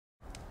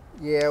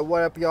Yeah,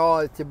 what up,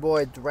 y'all? It's your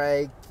boy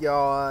Drake.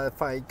 Y'all,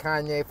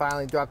 Kanye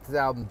finally dropped his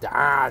album,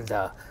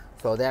 Donda.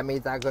 So that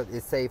means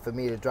it's safe for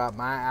me to drop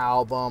my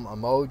album,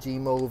 Emoji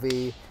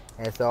Movie.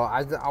 And so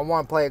I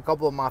want to play a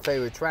couple of my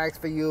favorite tracks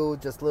for you,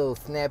 just little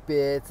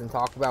snippets, and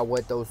talk about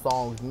what those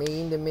songs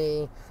mean to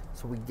me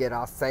so we get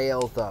our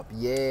sales up.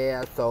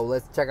 Yeah, so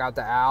let's check out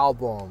the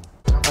album.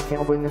 I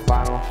can't open this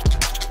bottle,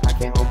 I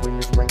can't open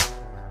this drink.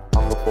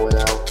 I'ma pour it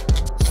out,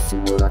 see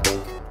what I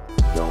think.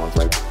 Yo, I'm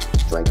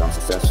Drake, I'm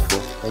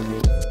successful. And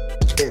me,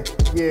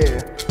 yeah.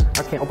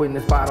 I can't open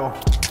this bottle,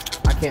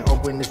 I can't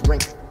open this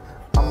drink.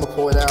 I'ma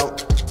pour it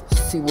out,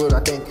 see what I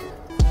think.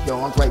 Yo,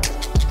 I'm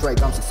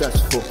Drake, I'm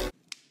successful.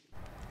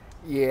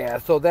 Yeah,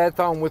 so that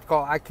song was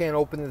called I Can't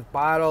Open This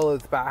Bottle.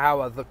 It's about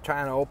how I was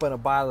trying to open a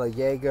bottle of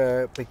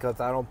Jaeger because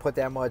I don't put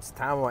that much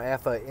time or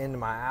effort into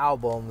my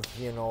albums.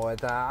 You know,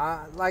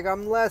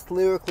 I'm less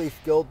lyrically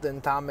skilled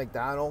than Tom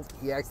McDonald.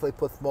 He actually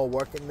puts more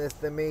work in this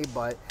than me,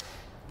 but,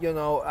 you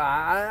know,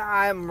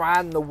 I'm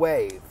riding the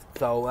wave.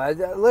 So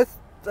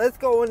let's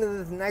go into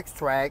this next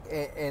track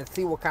and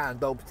see what kind of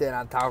dope shit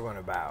I'm talking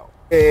about.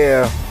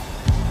 Yeah,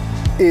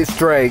 it's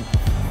Drake.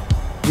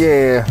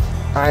 Yeah,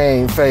 I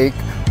ain't fake.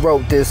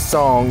 Wrote this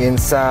song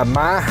inside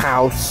my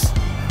house.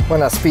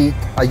 When I speak,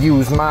 I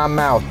use my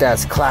mouth,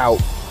 that's clout.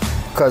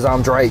 Cause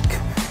I'm Drake,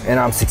 and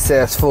I'm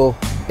successful,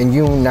 and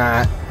you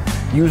not.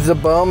 Use a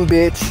bum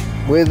bitch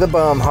with a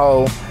bum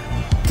hoe.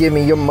 Give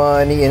me your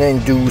money and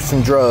then do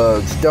some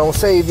drugs. Don't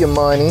save your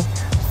money,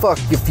 fuck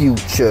your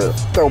future.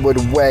 Throw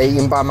it away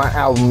and buy my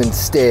album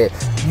instead.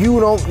 You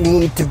don't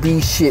need to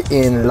be shit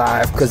in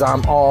life, cause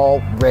I'm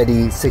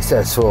already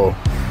successful.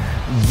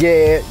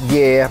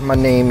 Yeah, my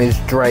name is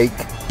Drake.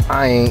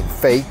 I ain't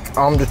fake,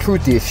 I'm the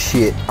truthiest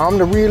shit. I'm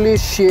the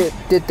realest shit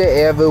that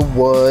there ever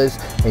was.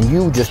 And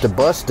you just a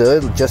buster,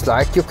 just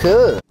like your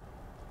cuz.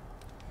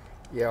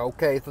 Yeah,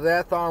 okay, so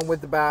that song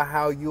was about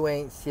how you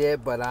ain't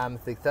shit, but I'm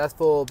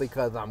successful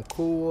because I'm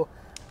cool.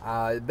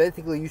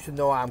 Basically, you should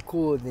know I'm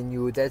cooler than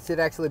you. That shit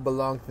actually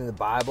belongs in the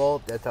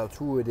Bible. That's how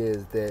true it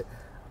is, that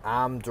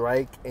I'm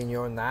Drake and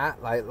you're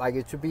not. Like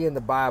it should be in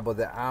the Bible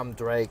that I'm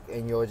Drake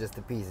and you're just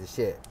a piece of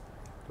shit.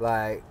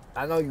 Like,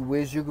 I know you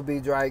wish you could be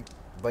Drake,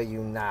 but you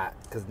not,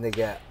 cause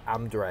nigga,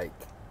 I'm Drake.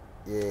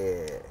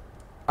 Yeah.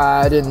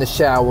 Cried in the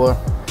shower.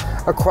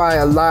 I cry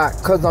a lot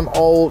cause I'm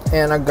old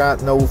and I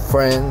got no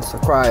friends. I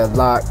cry a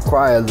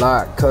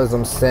lot cause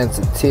I'm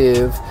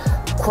sensitive.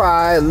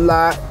 Cry a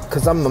lot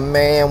cause I'm a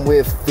man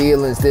with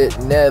feelings that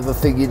never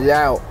figured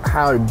out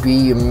how to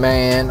be a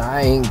man.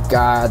 I ain't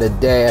got a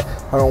dad,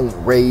 I don't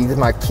raise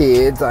my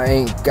kids. I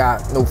ain't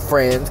got no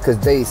friends cause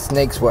they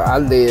snakes where I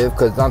live.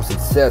 Cause I'm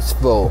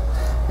successful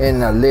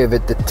and I live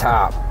at the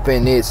top,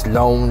 and it's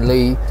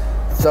lonely,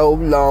 so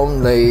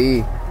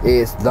lonely.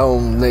 It's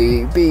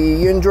lonely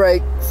being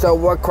Drake,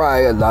 so I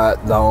cry a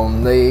lot.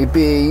 Lonely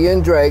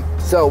being Drake,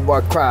 so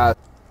I cry.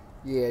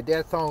 Yeah,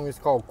 that song is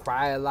called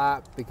Cry a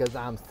Lot because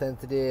I'm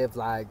sensitive,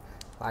 like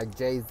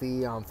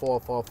Jay-Z on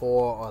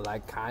 444, or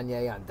like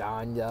Kanye on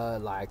Donda.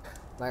 Like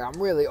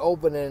I'm really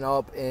opening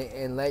up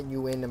and letting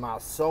you into my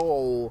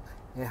soul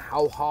and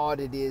how hard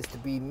it is to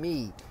be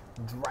me,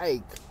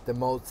 Drake, the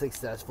most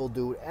successful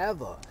dude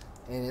ever.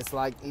 And it's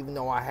like, even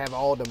though I have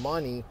all the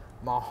money,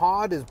 my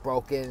heart is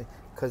broken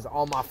because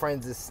all my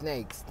friends are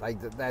snakes. Like,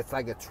 that's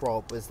like a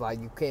trope. It's like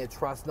you can't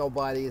trust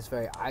nobody. It's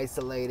very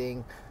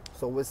isolating.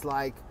 So it's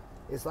like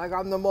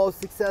I'm the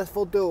most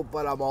successful dude,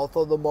 but I'm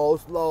also the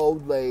most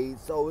lonely.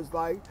 So it's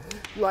like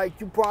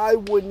you probably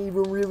wouldn't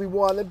even really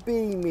want to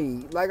be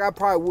me. Like, I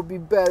probably would be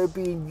better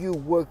being you,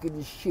 working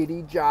a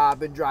shitty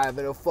job and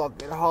driving a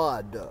fucking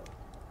Honda.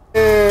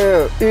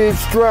 Yeah,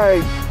 it's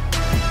Drake.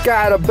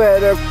 Got a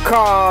better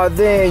car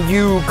than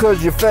you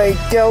cause you're fake.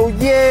 Yo,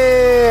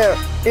 yeah,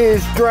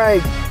 it's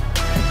Drake.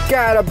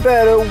 Got a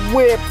better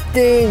whip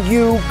than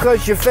you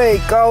cause you're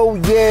fake. Oh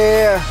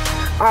yeah,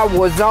 I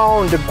was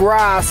on the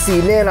grassy,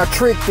 then I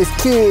tricked these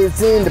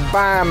kids into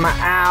buying my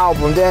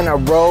album. Then I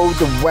rode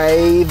the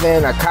wave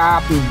and I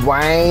copied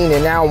Wayne,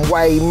 and now I'm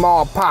way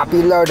more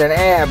popular than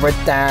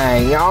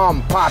everything.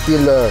 I'm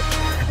popular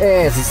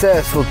and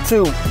successful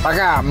too. I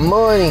got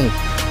money.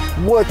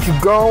 What you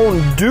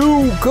gonna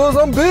do? Cause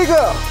I'm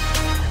bigger.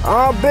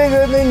 I'm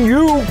bigger than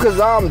you cause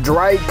I'm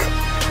Drake.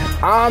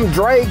 I'm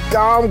Drake,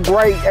 I'm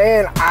great,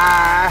 and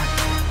I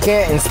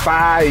can't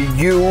inspire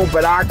you,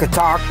 but I could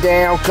talk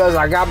down cause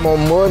I got more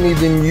money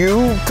than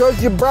you. Cause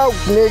you're broke,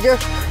 nigga.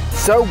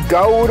 So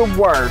go to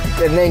work.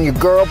 And then your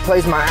girl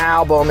plays my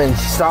album and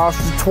she starts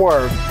to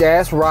twerk.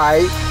 That's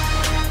right.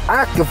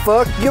 I can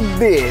fuck your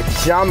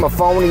bitch. I'm a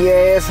phony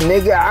ass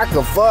nigga. I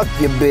can fuck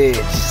your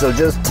bitch. So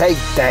just take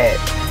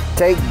that.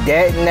 Take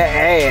that in the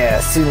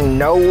ass and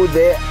know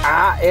that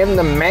I am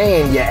the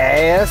man, you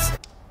ass.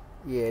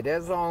 Yeah,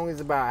 that song is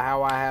about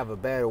how I have a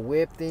better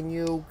whip than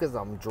you because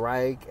I'm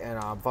Drake and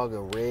I'm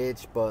fucking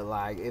rich. But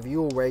like, if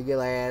you a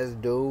regular ass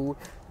dude,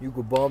 you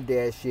could bump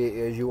that shit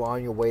as you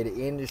on your way to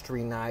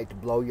industry night to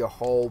blow your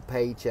whole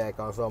paycheck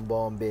on some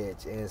bum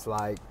bitch. And it's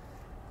like,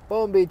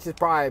 Bum bitches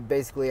probably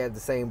basically have the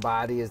same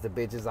body as the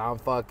bitches I'm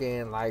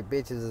fucking. Like,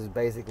 bitches is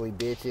basically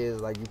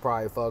bitches. Like, you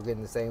probably fucking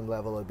the same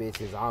level of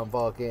bitches I'm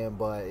fucking.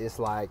 But it's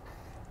like,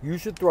 you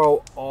should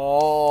throw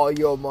all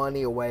your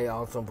money away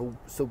on some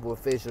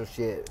superficial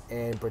shit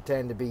and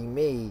pretend to be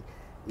me,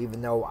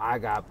 even though I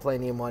got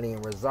plenty of money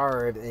in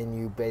reserve, and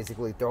you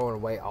basically throwing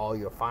away all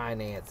your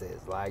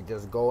finances. Like,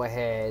 just go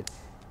ahead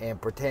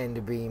and pretend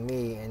to be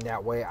me, and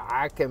that way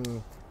I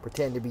can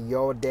pretend to be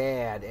your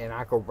dad, and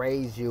I could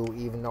raise you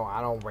even though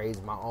I don't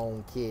raise my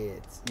own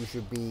kids. You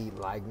should be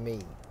like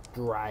me,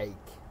 Drake.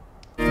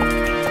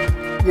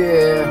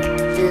 Yeah,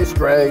 it's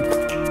Drake,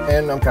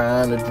 and I'm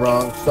kinda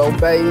drunk. So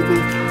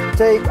baby,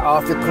 take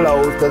off your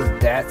clothes, cause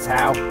that's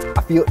how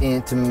I feel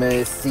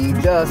intimacy.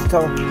 Just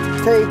don't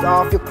take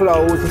off your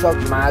clothes and suck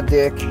my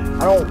dick.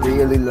 I don't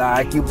really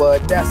like you,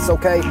 but that's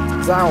okay,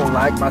 cause I don't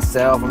like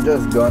myself. I'm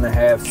just gonna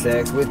have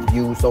sex with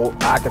you so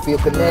I can feel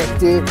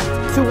connected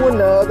to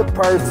another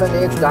person.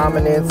 It's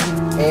dominance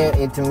and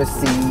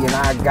intimacy, and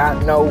I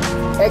got no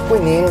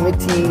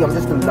equanimity. I'm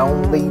just a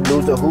lonely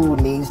loser who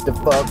needs to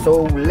fuck.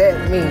 So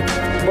let me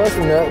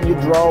bustin' up your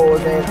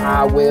drawers, and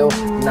I will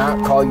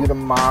not call you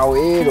tomorrow.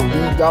 It'll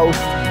be ghost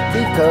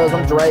because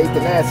I'm Drake, and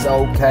that's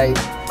okay.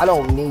 I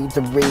don't need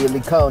to really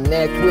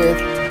connect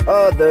with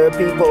other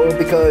people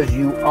because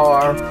you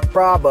are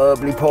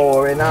probably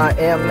poor and I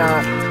am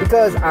not,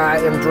 because I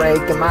am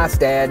Drake and my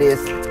status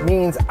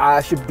means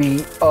I should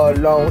be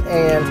alone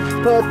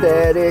and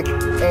pathetic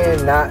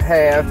and not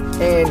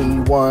have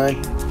anyone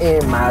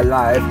in my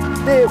life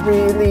that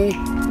really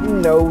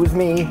knows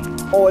me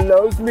or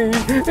loves me.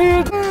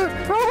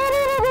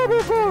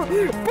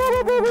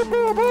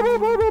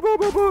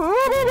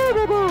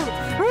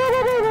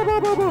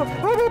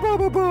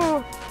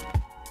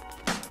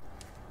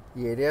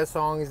 Yeah, their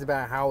song is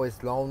about how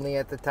it's lonely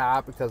at the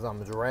top because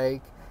I'm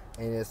Drake,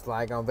 and it's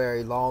like I'm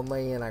very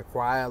lonely and I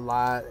cry a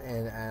lot,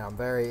 and I'm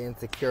very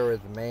insecure as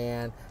a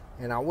man,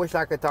 and I wish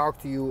I could talk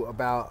to you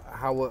about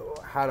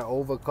how to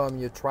overcome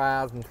your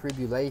trials and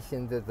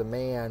tribulations as a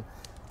man,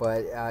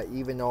 but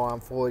even though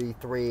I'm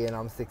 43 and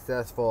I'm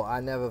successful,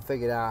 I never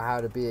figured out how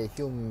to be a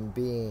human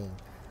being.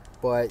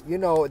 But you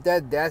know,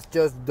 that's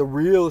just the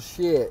real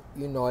shit.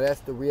 You know,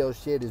 that's the real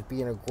shit, is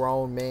being a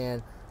grown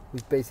man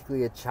who's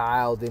basically a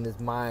child in his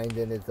mind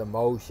and his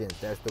emotions.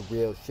 That's the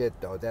real shit,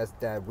 though. That's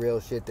that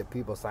real shit that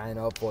people sign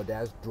up for.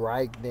 That's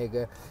Drake,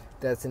 nigga.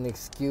 That's an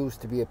excuse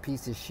to be a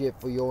piece of shit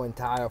for your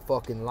entire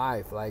fucking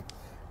life. Like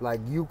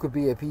you could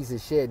be a piece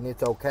of shit and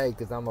it's okay,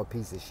 because I'm a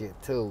piece of shit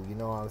too. You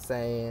know what I'm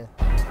saying?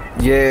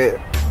 Yeah.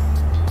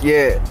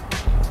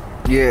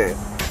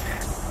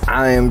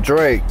 I am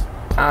Drake.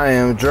 I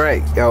am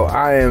Drake. Yo,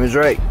 I am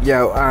Drake.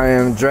 Yo, I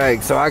am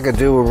Drake. So I could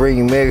do a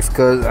remix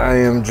because I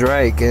am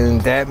Drake,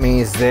 and that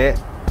means that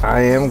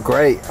I am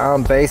great.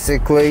 I'm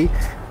basically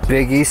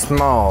Biggie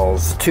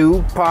Smalls,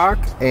 Tupac,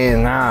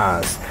 and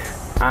Nas.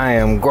 I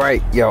am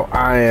great. Yo,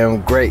 I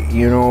am great.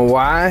 You know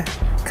why?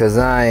 Because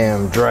I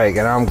am Drake,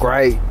 and I'm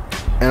great.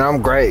 And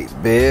I'm great,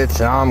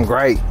 bitch. I'm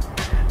great.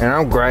 And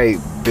I'm great,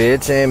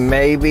 bitch. And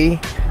maybe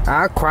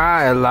I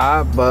cry a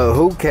lot, but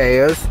who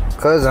cares?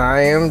 Cause I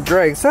am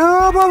Drake.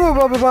 Yeah,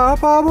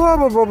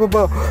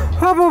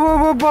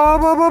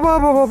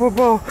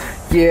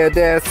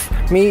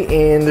 that's me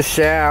in the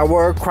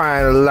shower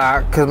crying a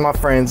lot cause my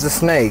friends are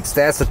snakes.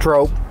 That's a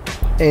trope,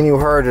 and you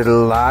heard it a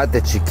lot,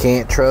 that you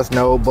can't trust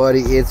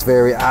nobody. It's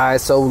very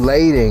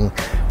isolating,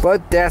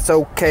 but that's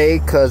okay,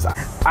 cause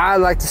I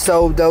like to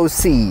sow those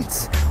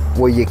seeds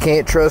where you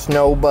can't trust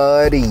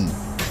nobody.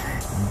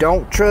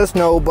 Don't trust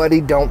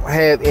nobody, don't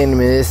have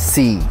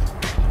intimacy.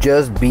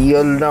 Just be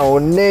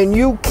alone, and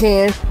you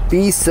can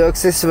be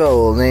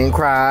successful and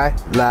cry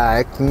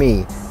like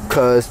me.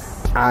 Cause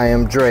I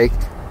am Drake.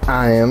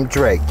 I am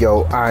Drake.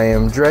 Yo, I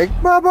am Drake.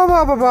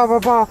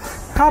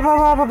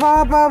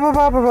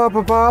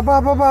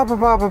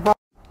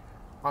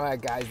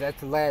 Alright guys,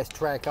 that's the last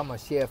track I'm gonna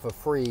share for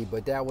free,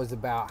 but that was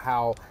about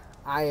how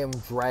I am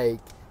Drake,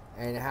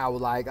 and how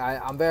like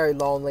I'm very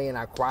lonely and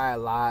I cry a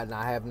lot, and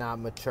I have not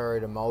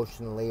matured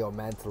emotionally or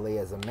mentally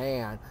as a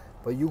man.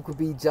 But you could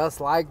be just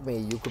like me.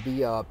 You could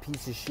be a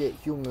piece of shit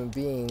human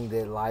being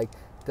that like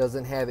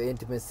doesn't have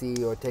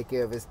intimacy or take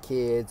care of his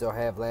kids or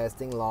have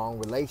lasting long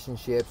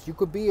relationships. You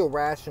could be a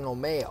rational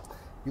male.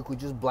 You could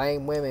just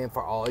blame women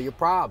for all your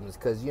problems,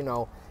 because you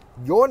know,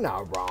 you're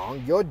not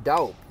wrong. You're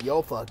dope.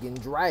 You're fucking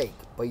Drake.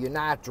 But you're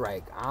not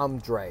Drake. I'm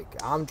Drake.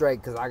 I'm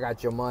Drake because I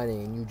got your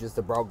money, and you just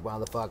a broke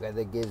motherfucker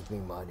that gives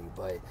me money.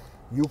 But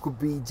you could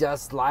be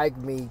just like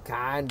me,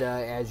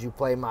 kinda, as you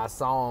play my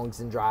songs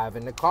and drive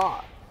in the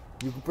car.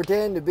 You can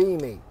pretend to be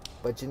me,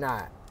 but you're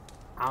not.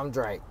 I'm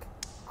Drake.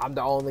 I'm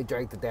the only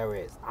Drake that there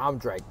is. I'm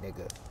Drake,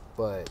 nigga.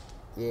 But,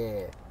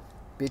 yeah,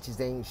 bitches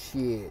ain't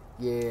shit.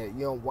 Yeah, you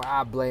know why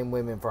I blame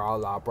women for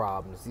all our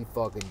problems. These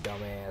fucking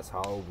dumbass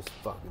hoes,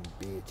 fucking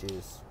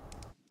bitches.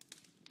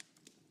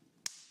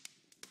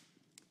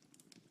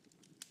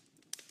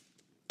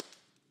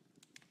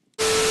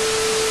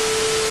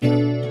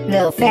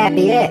 Lil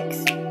Fappy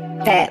X.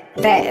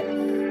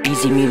 Fap.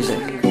 Easy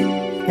music.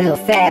 Lil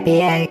Fappy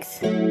X.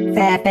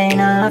 fapping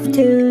off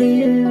to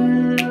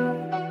you.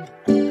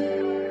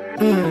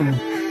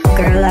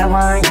 Girl, I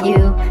want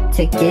you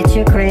to get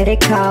your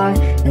credit card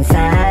and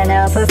sign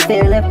up for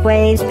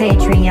PhillipWave's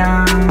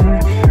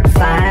Patreon.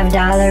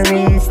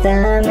 $5 is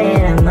the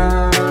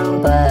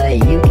minimum, but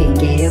you can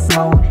give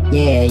more.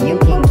 Yeah, you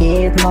can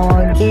give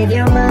more. Give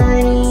your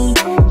money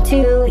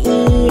to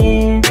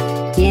Ian.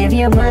 Give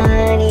your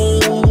money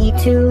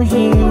to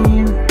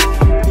him.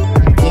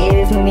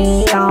 Give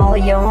me all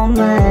your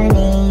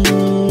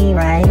money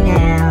right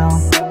now.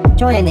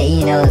 Join the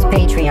Ian Ellis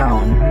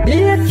Patreon,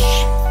 bitch.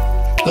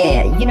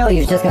 Yeah, you know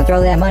you're just gonna throw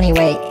that money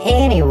away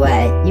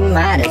anyway. You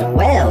might as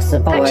well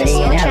support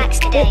Ian Ellis.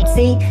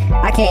 See,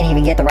 I can't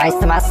even get the rights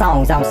to my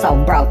songs. I'm so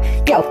broke.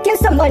 Yo, give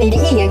some money to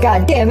Ian,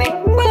 goddammit.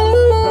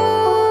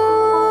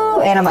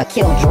 And I'm gonna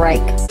kill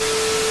Drake.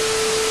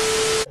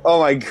 Oh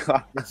my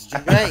god. It's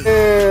Drake.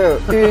 Yeah,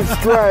 it's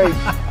Drake.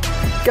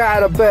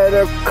 Got a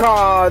better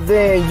car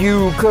than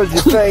you, cause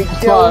you think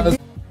yo.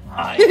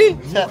 I am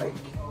Drake.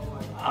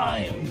 I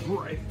am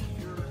Drake.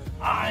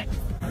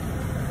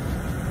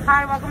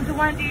 Hi, welcome to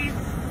Wendy's.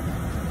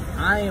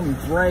 I am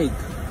Drake.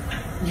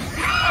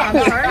 I'm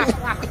sorry?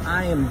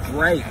 I am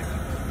Drake.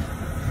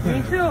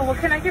 Me too. What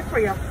can I get for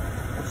you?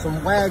 Some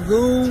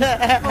Wagyu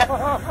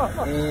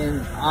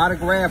and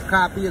autographed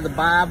copy of the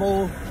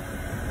Bible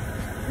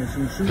and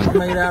some shoes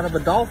made out of a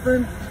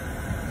dolphin.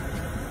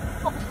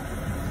 What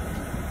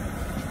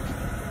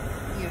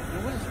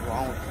is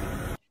wrong with you?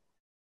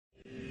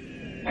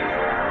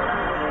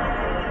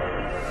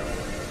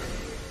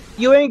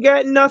 You ain't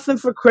got nothing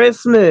for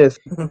Christmas.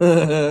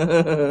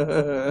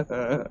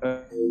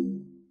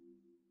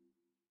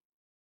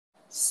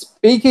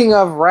 Speaking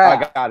of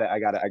rap, I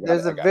got it.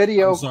 there's a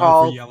video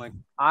called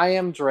I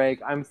Am Drake.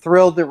 I'm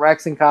thrilled that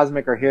Rex and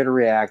Cosmic are here to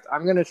react.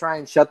 I'm going to try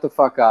and shut the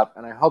fuck up,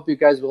 and I hope you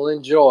guys will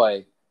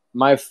enjoy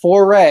my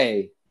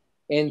foray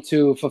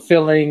into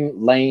fulfilling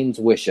Lane's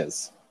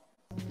wishes.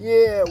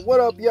 Yeah,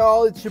 what up,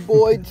 y'all? It's your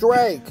boy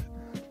Drake.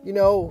 You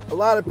know, a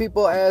lot of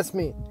people ask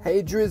me,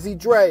 hey, Drizzy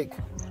Drake,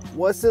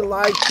 what's it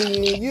like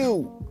being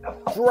you,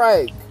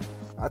 Drake?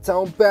 I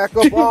tell them back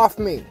up off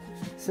me.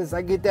 Since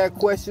I get that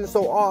question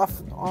so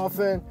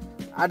often,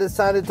 I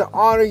decided to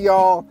honor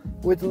y'all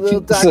with a little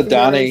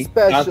documentary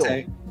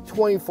special.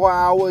 24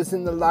 hours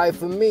in the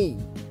life of me,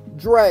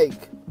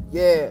 Drake.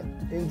 Yeah,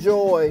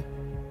 enjoy.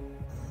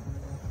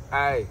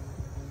 Hey,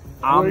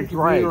 I'm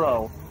Drake.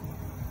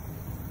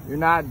 You're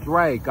not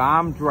Drake.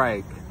 I'm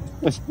Drake.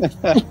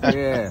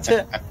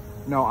 Yeah.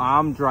 No,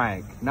 I'm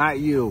Drake, not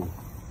you.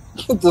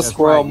 The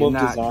squirrel moved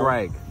you're his not arm.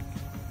 Drake.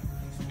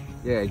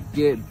 Yeah,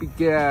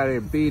 get out of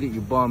here, beat it,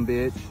 you bum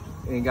bitch.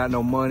 Ain't got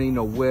no money,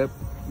 no whip.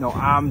 No,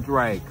 I'm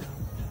Drake.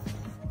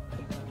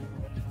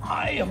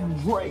 I am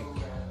Drake.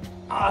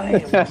 I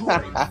am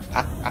Drake.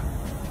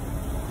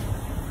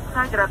 Can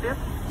I get up here?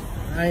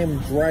 I am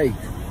Drake.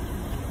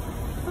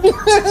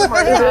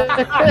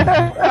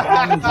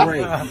 I'm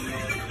Drake.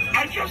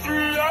 I just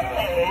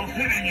love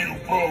hitting you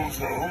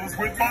bozos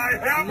with my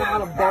hammer. I'm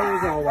not a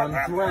bozo, I'm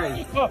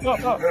Drake. No,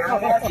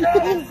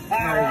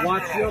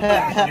 watch your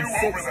back, I'm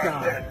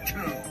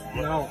 6'9".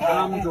 No,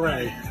 I'm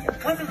Drake.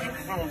 Come a little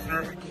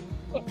closer.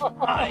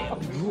 I am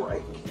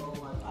Drake.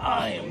 I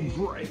am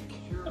Drake.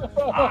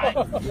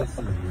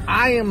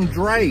 I am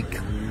Drake.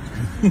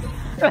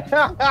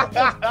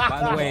 By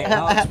the way,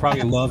 Alex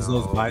probably loves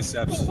those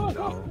biceps.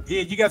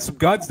 Yeah, you got some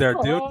guns there,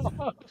 dude.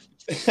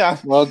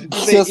 Well,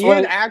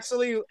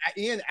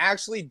 Ian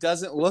actually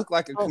doesn't look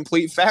like a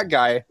complete fat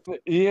guy.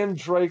 Ian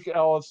Drake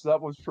Ellis, that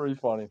was pretty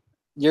funny.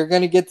 you're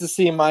going to get to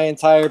see my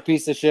entire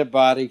piece of shit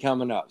body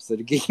coming up, so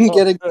you can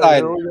get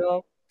excited. Here we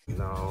go.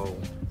 No.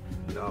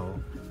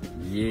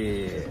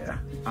 Yeah,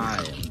 I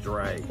am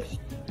Drake.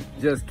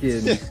 Just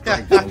kidding.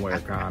 Drake don't wear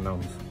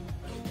condoms.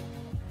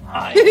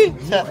 I am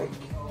Drake.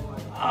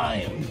 I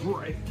am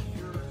Drake.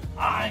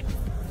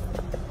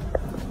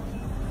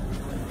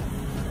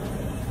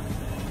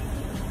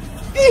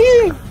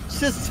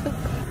 Just.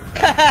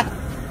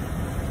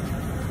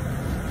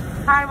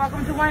 Hi,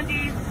 welcome to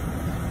Wendy's.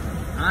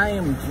 I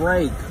am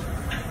Drake.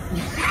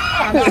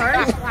 I'm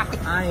sorry?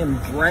 I am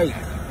Drake.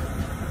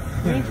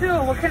 Me too.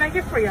 What can I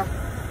get for you?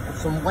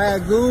 Some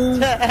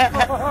Wagyu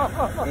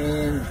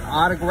and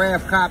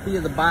autographed copy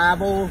of the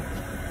Bible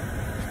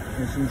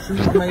and some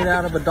shoes made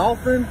out of a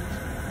dolphin.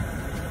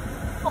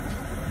 What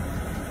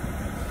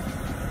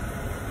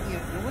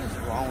is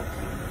wrong with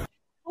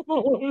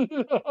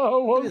you?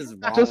 What is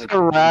wrong Just with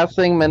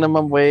harassing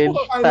minimum wage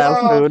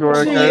fast food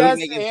workers. Yes,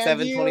 making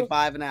and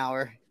 $7.25 an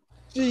hour.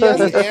 She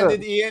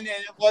handed Ian and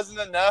it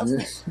wasn't enough.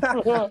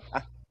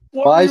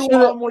 What Well, were you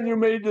on when you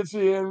made this,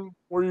 Ian?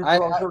 Were you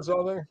drunk or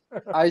something?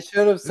 I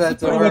should have said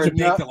to Pretty her. much a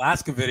baked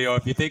Alaska video,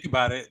 if you think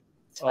about it.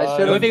 I The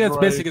should only thing have.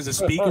 that's missing is a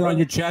speaker on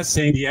your chest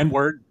saying the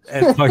N-word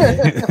and,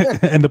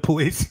 and the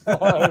police.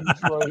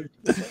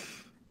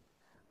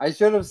 I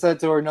should have said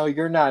to her, "No,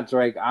 you're not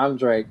Drake. I'm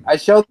Drake." I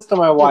showed this to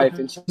my wife,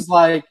 and she was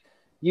like,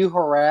 "You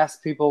harass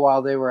people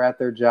while they were at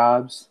their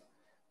jobs,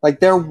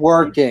 like they're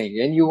working,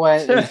 and you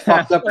went and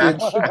fucked up your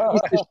piece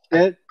of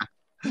shit."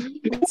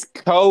 It's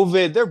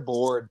COVID. They're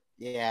bored.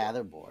 Yeah,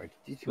 they're bored.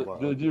 Did This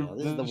you?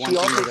 is the Did one she thing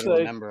also they're gonna say,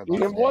 remember about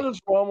Ian, today. what is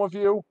wrong with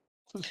you?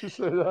 Did she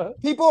say that?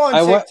 People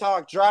on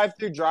TikTok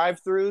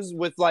drive-throughs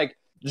with like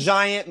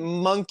giant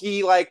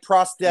monkey like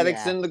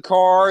prosthetics in the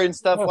car and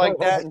stuff like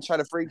that, and try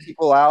to freak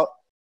people out.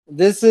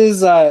 This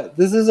is a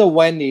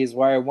Wendy's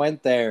where I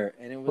went there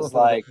and it was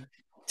like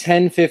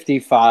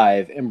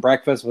 10:55 and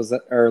breakfast was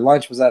or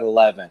lunch was at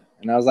 11,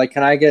 and I was like,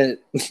 "Can I get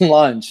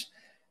lunch?"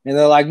 And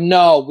they're like,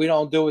 "No, we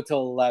don't do it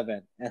till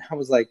 11." And I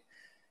was like,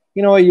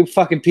 "You know what, you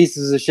fucking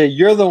pieces of shit!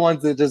 You're the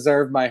ones that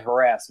deserve my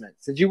harassment.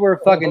 Since you were a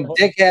fucking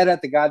dickhead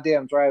at the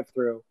goddamn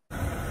drive-through." The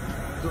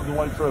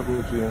white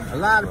privilege, yeah. A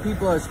lot of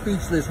people are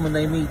speechless when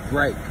they meet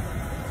Drake.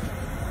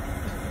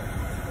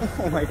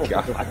 Oh my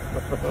god.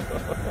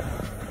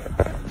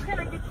 What can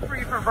I get you for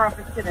you for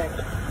breakfast today?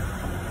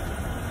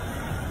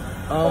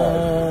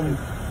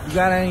 You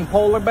got any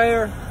polar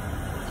bear?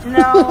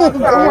 No. Oh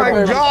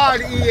my god,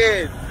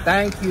 Ian!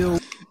 Thank you.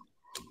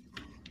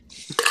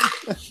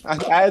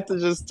 I had to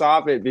just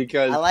stop it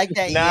because I like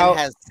that now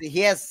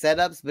Ian has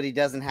setups, but he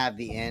doesn't have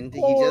the end.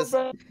 He just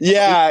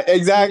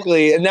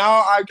exactly. And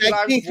now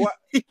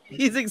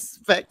he's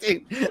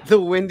expecting the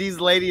Wendy's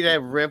lady to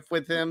rip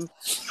with him.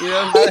 You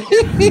know,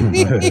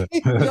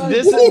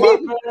 this is my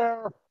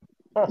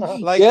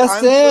like Yes,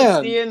 I'm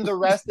Sam. seeing the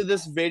rest of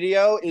this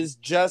video is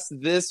just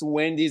this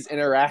Wendy's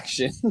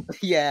interaction.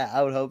 Yeah,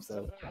 I would hope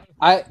so.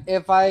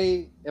 If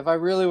I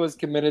really was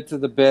committed to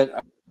the bit,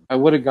 I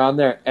would have gone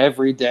there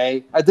every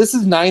day. This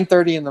is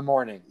 9:30 in the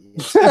morning.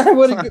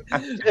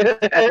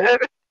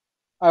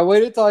 I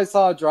waited till I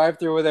saw a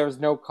drive-thru where there was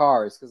no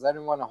cars because I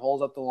didn't want to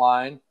hold up the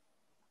line.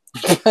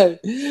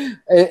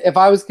 If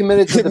I was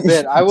committed to the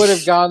bit, I would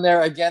have gone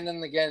there again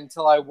and again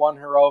until I won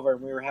her over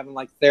and we were having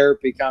like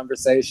therapy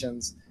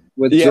conversations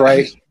with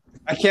Drake.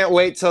 I can't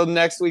wait till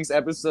next week's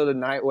episode of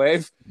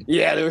Nightwave.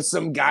 Yeah, there was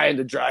some guy in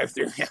the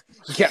drive-thru.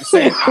 He kept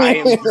saying, "I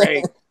am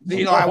Drake."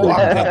 You know, I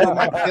walked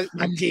up with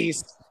my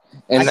keys.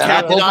 And then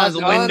tapped I it on his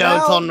pulled my gun window,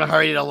 out. told him to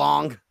hurry it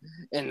along.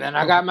 And then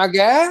I got my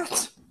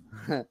gas.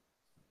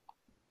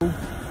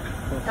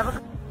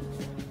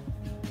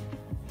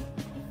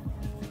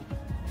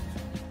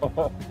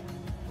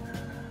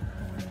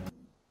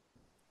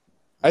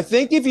 I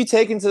think if you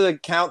take into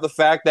account the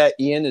fact that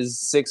Ian is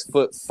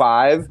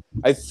 6'5",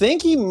 I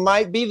think he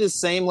might be the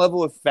same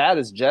level of fat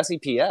as Jesse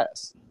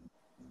PS.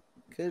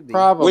 Could be.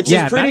 Probably. Which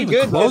is pretty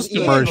good. Close to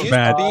Mersh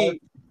fat.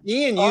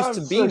 Ian used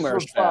to be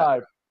Mersh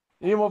fat.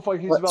 Ian looks like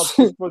he's about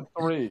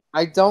 6'3".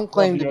 I don't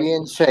claim to be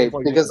in shape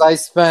because I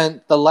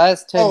spent the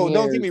last 10 years... Oh,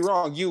 don't get me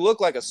wrong. You look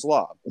like a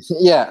slob.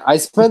 Yeah, I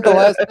spent the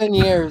last 10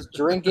 years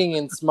drinking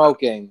and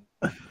smoking.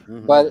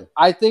 But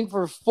I think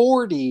for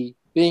 40,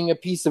 being a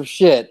piece of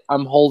shit,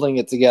 I'm holding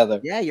it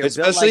together. Yeah, you're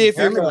Especially if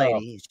built like you're-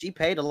 German lady. She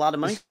paid a lot of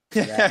money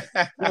for that.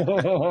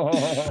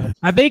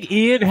 I think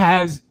Ian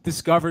has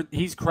discovered,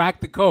 he's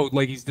cracked the code,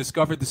 like he's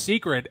discovered the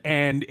secret,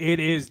 and it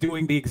is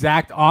doing the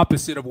exact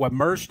opposite of what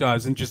Mersh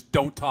does, and just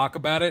don't talk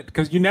about it,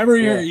 because you never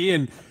hear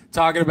Ian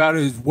talking about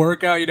his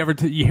workout,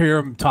 you hear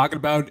him talking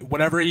about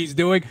whatever he's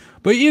doing,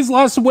 but he's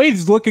lost some weight,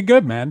 he's looking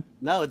good, man.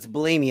 No, it's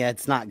bulimia.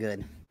 It's not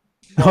good.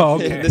 Oh,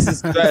 okay. This is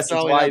stress. That's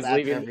Throwing why up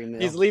after every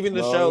meal. he's leaving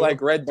the show like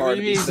Red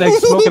Barbie. He's like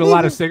smoking a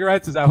lot of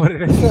cigarettes, is that what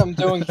it is? I'm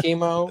doing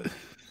chemo.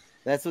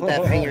 That's what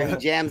that finger, he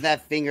jams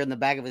that finger in the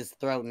back of his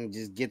throat and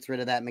just gets rid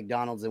of that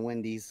McDonald's and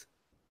Wendy's.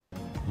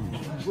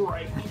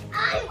 Drake.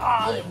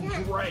 I'm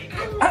Drake.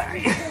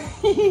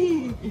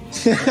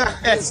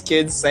 As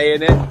kids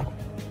saying it.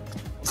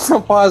 So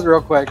pause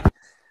real quick.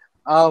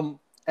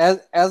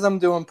 As I'm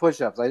doing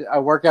push-ups, I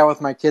work out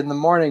with my kid in the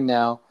morning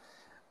now.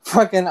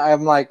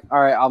 I'm like, all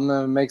right, I'm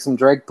gonna make some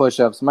Drake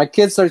push-ups. My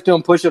kid starts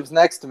doing push-ups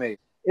next to me.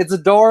 It's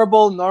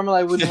adorable.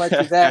 Normally I wouldn't let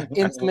you that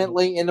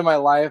intimately into my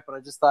life, but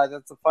I just thought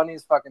that's the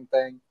funniest fucking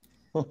thing.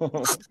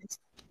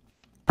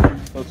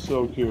 That's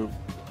so cute.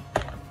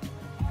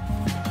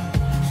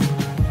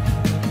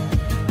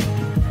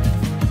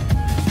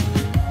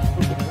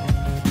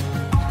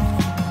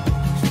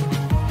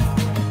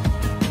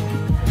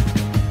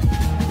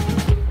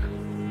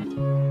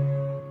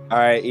 All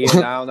right, Ian,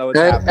 I don't know what's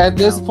happening. At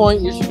this point,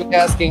 you should be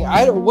asking,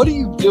 what are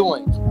you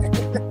doing?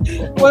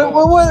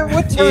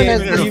 What turn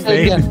has this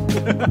taken?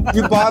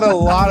 You bought a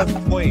lot of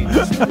points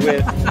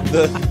with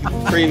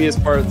the previous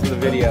parts of the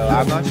video.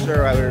 I'm not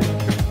sure how we're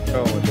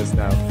going with this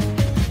now.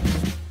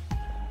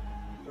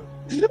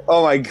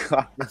 Oh my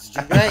god. It's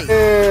Drake.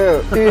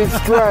 Yeah,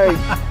 it's Drake.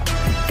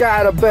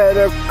 Got a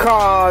better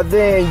car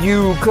than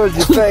you cause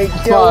you fake.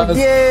 Yo,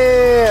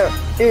 yeah,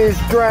 it's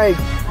Drake.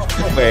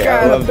 Wait, I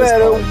Got a love this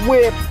better song.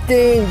 whip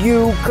than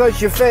you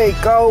cause you fake.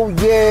 Oh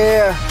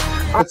yeah.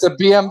 It's a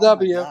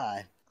BMW.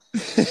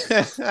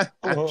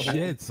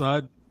 Shit,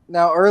 son.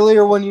 Now,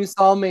 earlier when you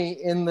saw me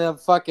in the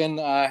fucking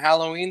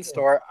Halloween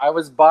store, I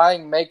was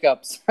buying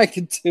makeup so I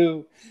could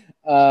do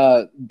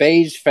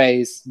beige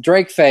face,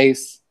 Drake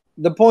face.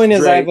 The point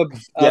is, I have a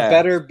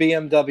better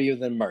BMW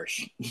than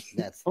Mersh.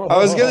 I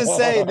was gonna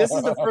say this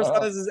is the first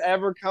time this has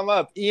ever come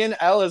up. Ian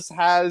Ellis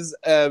has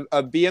a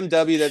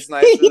BMW that's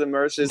nicer than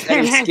Mersh's,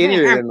 and he's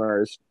skinnier than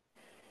Mersh,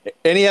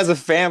 and he has a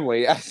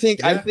family. I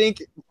think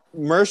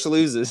Mersh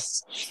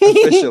loses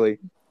officially.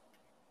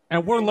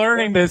 And we're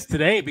learning this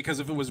today because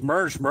if it was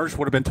Mersh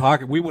would have been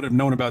talking. We would have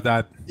known about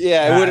that.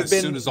 Yeah, it would have been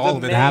as soon as all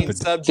of it happened.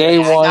 Day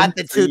one. I got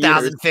the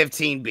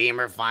 2015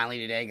 Beamer finally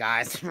today,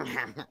 guys.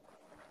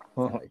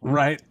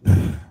 Right.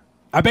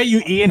 I bet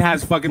you Ian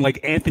has fucking like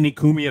Anthony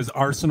Cumia's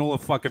arsenal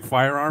of fucking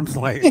firearms.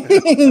 Like,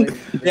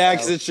 yeah,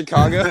 because it's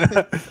Chicago.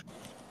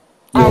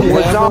 I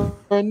was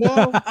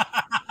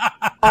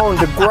on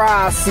the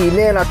grassy,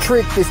 then I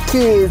tricked these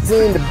kids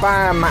into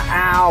buying my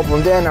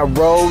album. Then I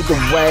rode the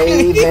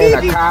wave and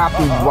I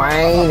copied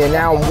Wayne, and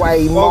now I'm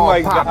way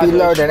more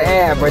popular than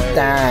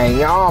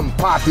everything. I'm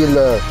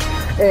popular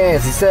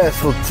and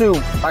successful too.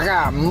 I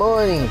got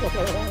money.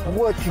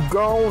 What you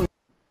gon'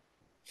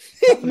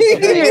 Are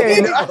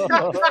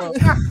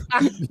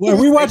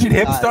we watching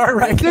Hipstar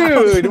right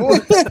now? Dude,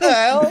 what the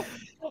hell?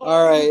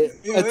 All right,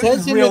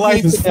 attention real to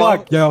life detail. as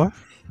fuck, yo.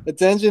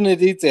 Attention to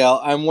detail.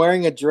 I'm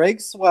wearing a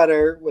Drake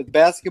sweater with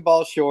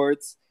basketball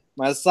shorts.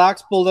 My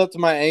socks pulled up to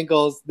my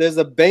ankles. There's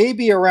a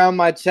baby around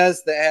my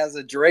chest that has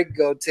a Drake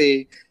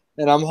goatee,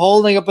 and I'm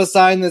holding up a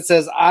sign that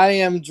says "I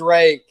am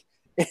Drake"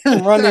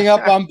 and running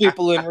up on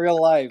people in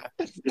real life.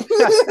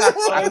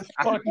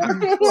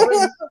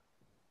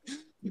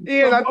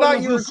 Ian, I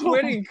thought you were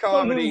quitting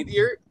comedy.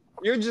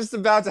 You're just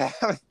about to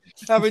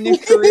have a new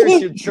career as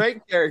your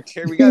Drake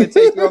character. We got to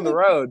take you on the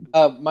road.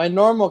 My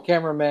normal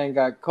cameraman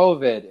got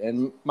COVID,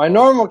 and my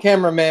normal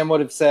cameraman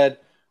would have said,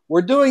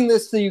 "We're doing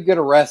this so you get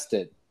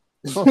arrested."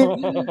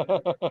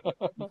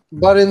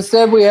 But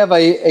instead, we have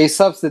a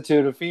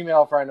substitute, a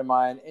female friend of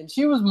mine, and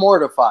she was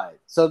mortified.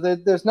 So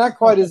there's not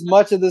quite as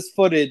much of this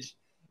footage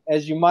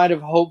as you might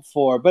have hoped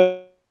for,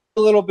 but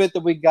a little bit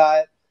that we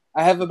got.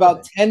 I have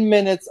about 10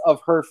 minutes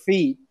of her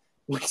feet,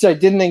 which I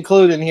didn't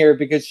include in here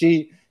because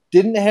she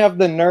didn't have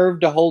the nerve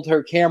to hold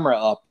her camera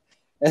up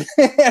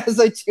as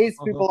I chase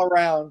people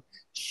around,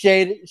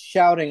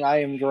 shouting,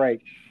 "I am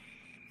Drake."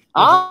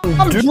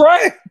 I'm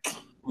Drake!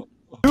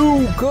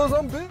 Dude, cause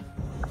I'm big.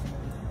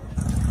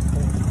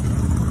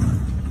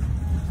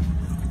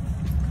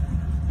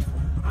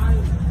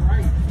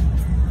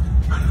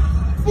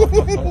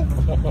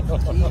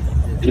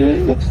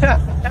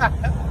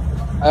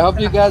 I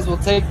hope you guys will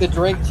take the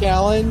Drake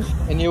challenge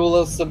and you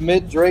will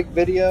submit Drake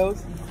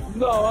videos.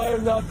 No, I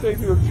am not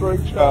taking the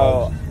Drake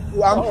challenge.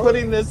 I'm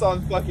putting this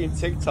on fucking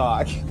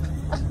TikTok.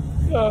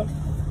 Yeah.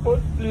 What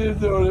are you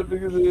doing it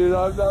because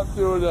I'm not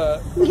doing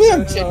that.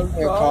 I'm checking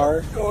your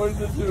car. I'm going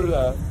to do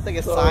that. It's like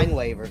a sign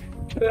waiver.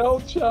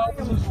 Tail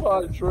challenge is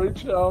fine. Drake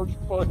challenge,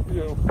 fuck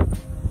you.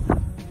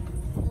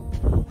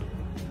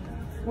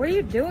 What are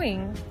you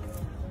doing?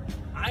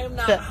 I am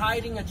not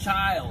hiding a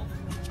child.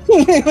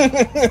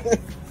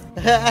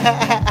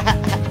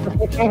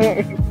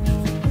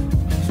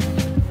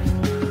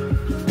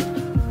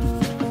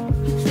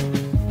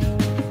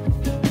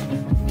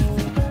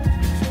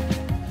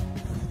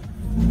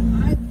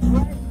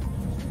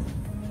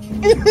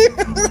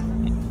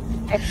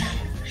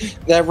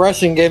 That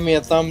Russian gave me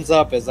a thumbs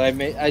up as I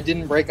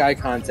didn't break eye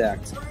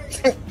contact.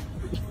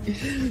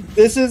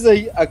 This is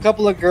a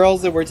couple of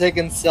girls that were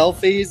taking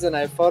selfies and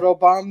I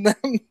photobombed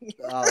them.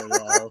 Oh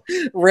no.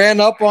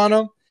 Ran up on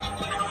them.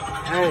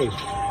 Hey,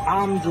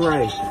 I'm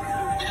Drake.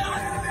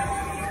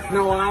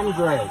 No, I'm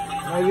Drake.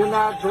 No, you're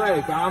not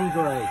Drake. I'm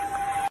Drake.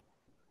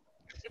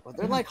 Are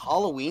there like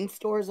Halloween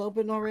stores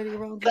open already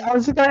around here? I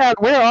was just gonna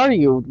ask, where are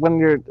you when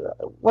you're?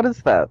 What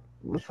is that?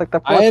 It's like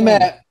the. I am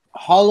at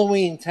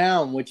Halloween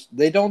Town, which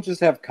they don't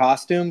just have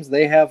costumes;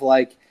 they have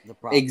like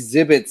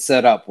exhibits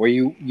set up where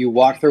you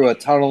walk through a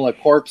tunnel of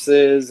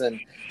corpses and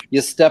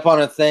you step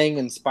on a thing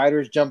and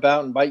spiders jump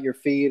out and bite your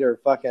feet, or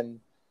fucking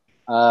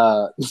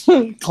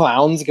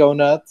clowns go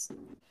nuts.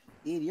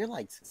 Dude, you're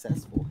like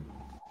successful.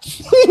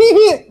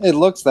 It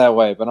looks that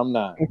way, but I'm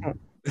not.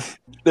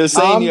 They're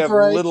saying you have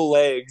Drake. little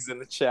legs in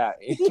the chat.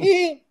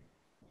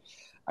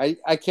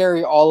 I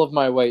carry all of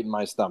my weight in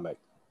my stomach.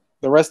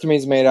 The rest of me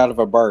is made out of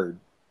a bird.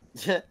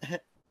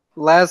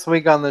 Last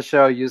week on the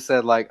show, you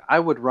said, like, I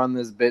would run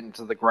this bit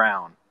into the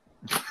ground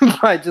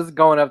by just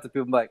going up to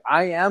people like,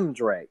 I am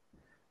Drake.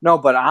 No,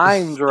 but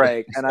I'm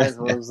Drake. And I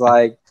was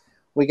like,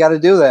 we got to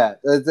do that.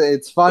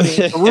 It's funny.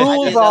 The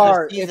rules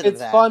are, if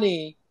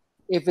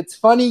it's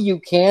funny, you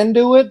can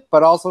do it,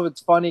 but also if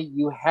it's funny,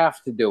 you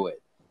have to do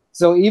it.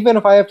 So even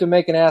if I have to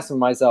make an ass of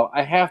myself,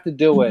 I have to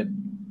do it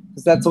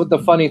because that's what the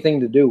funny thing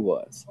to do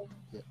was.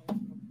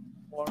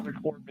 Why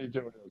record me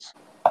doing this?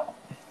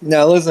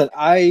 Now, listen,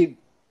 I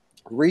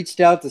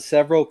reached out to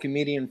several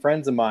comedian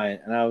friends of mine,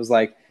 and I was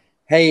like,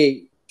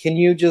 hey, can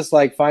you just,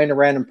 like, find a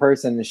random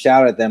person and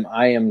shout at them,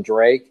 I am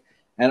Drake?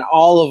 And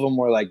all of them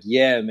were like,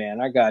 yeah, man,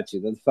 I got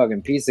you. That's a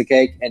fucking piece of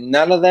cake. And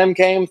none of them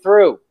came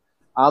through.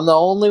 I'm the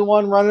only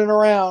one running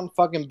around,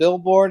 fucking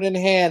billboard in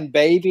hand,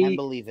 baby. I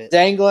believe it.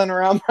 Dangling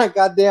around my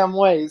goddamn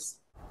waist.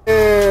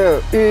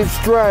 Yeah,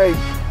 it's Drake.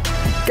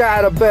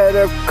 Got a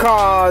better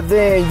car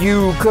than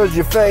you cause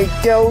you're fake.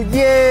 Yo,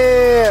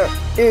 yeah,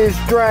 it's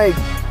Drake.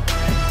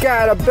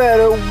 Got a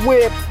better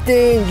whip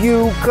than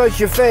you cause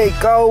you're fake.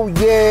 Oh,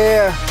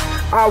 yeah.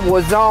 I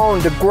was on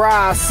the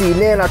grassy,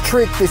 then I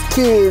tricked these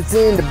kids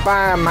into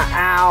buying my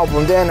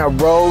album. Then I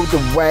rode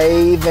the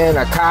wave and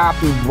I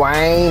copied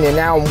Wayne, and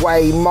now I'm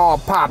way more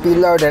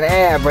popular than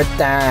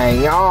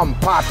everything. I'm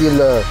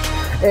popular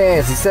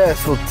and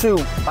successful too.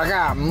 I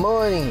got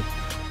money.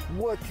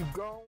 What you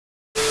go?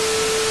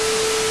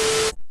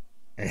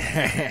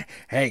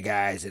 Hey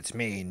guys, it's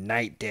me,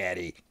 Night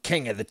Daddy,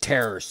 King of the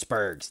Terror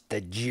Spurgs,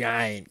 the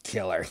Giant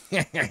Killer.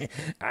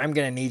 I'm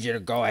gonna need you to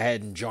go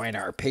ahead and join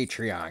our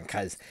Patreon,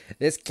 cause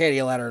this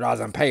kitty litter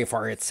doesn't pay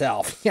for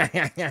itself.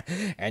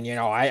 And you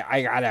know,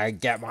 I gotta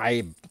get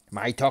my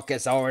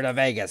tuchus over to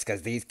Vegas,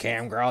 cause these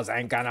cam girls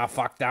ain't gonna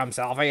fuck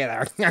themselves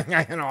either. You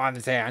know what I'm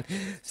saying?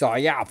 So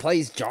yeah,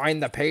 please join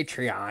the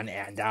Patreon,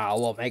 and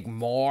we'll make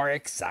more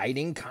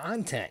exciting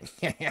content.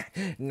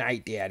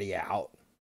 Night Daddy out.